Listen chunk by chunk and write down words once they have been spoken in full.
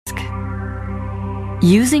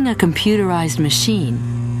Using a computerized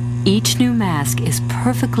machine, each new mask is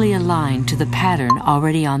perfectly aligned to the pattern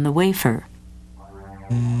already on the wafer.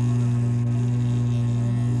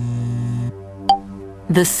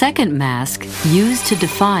 The second mask, used to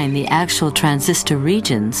define the actual transistor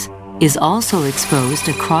regions, is also exposed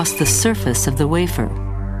across the surface of the wafer.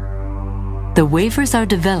 The wafers are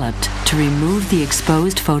developed to remove the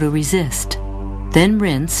exposed photoresist, then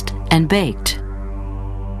rinsed and baked.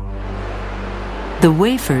 The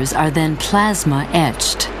wafers are then plasma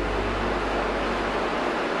etched.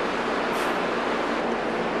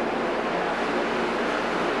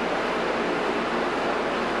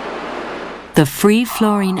 The free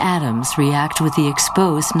fluorine atoms react with the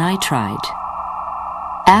exposed nitride.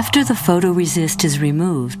 After the photoresist is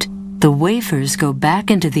removed, the wafers go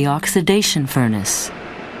back into the oxidation furnace.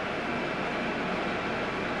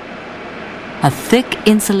 A thick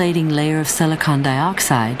insulating layer of silicon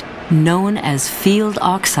dioxide, known as field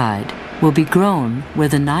oxide, will be grown where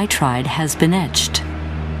the nitride has been etched.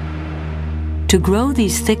 To grow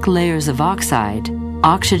these thick layers of oxide,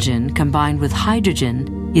 oxygen combined with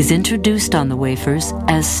hydrogen is introduced on the wafers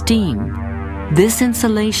as steam. This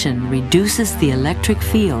insulation reduces the electric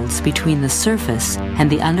fields between the surface and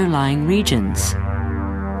the underlying regions.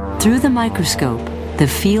 Through the microscope, the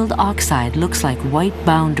field oxide looks like white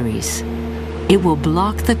boundaries. It will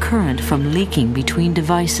block the current from leaking between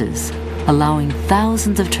devices, allowing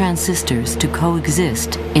thousands of transistors to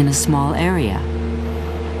coexist in a small area.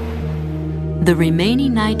 The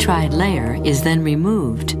remaining nitride layer is then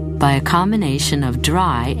removed by a combination of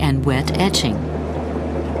dry and wet etching.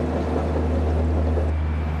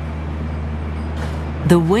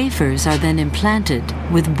 The wafers are then implanted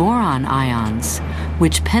with boron ions,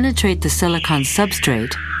 which penetrate the silicon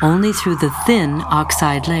substrate only through the thin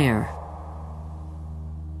oxide layer.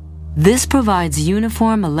 This provides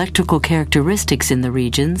uniform electrical characteristics in the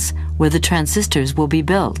regions where the transistors will be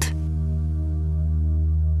built.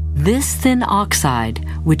 This thin oxide,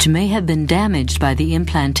 which may have been damaged by the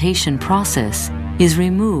implantation process, is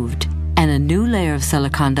removed and a new layer of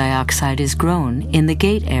silicon dioxide is grown in the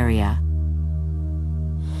gate area.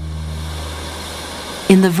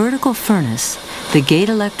 In the vertical furnace, the gate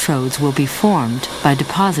electrodes will be formed by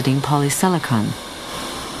depositing polysilicon.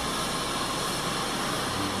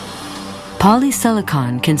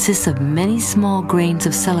 Polysilicon consists of many small grains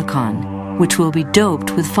of silicon, which will be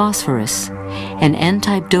doped with phosphorus, an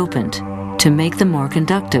N-type dopant, to make them more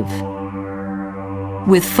conductive.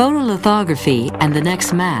 With photolithography and the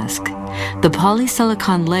next mask, the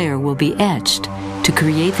polysilicon layer will be etched to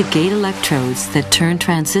create the gate electrodes that turn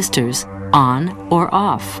transistors on or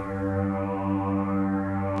off.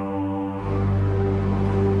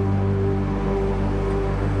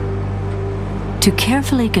 To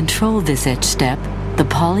carefully control this etch step, the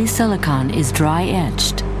polysilicon is dry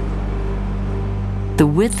etched. The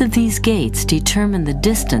width of these gates determine the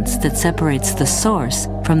distance that separates the source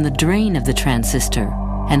from the drain of the transistor,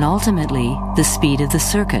 and ultimately the speed of the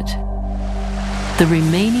circuit. The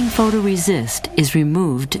remaining photoresist is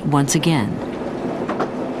removed once again.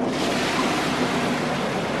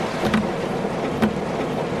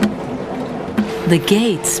 The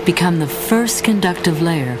gates become the first conductive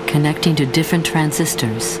layer connecting to different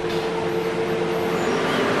transistors.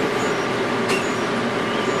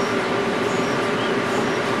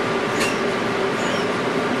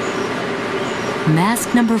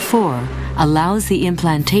 Mask number 4 allows the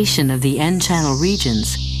implantation of the N-channel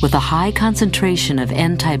regions with a high concentration of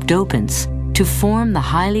N-type dopants to form the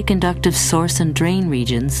highly conductive source and drain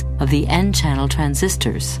regions of the N-channel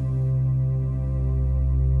transistors.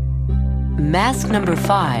 Mask number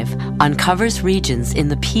 5 uncovers regions in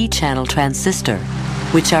the P-channel transistor,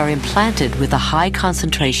 which are implanted with a high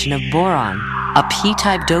concentration of boron, a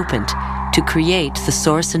P-type dopant, to create the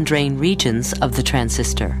source and drain regions of the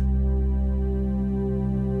transistor.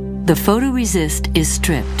 The photoresist is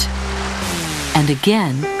stripped, and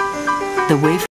again, the wafer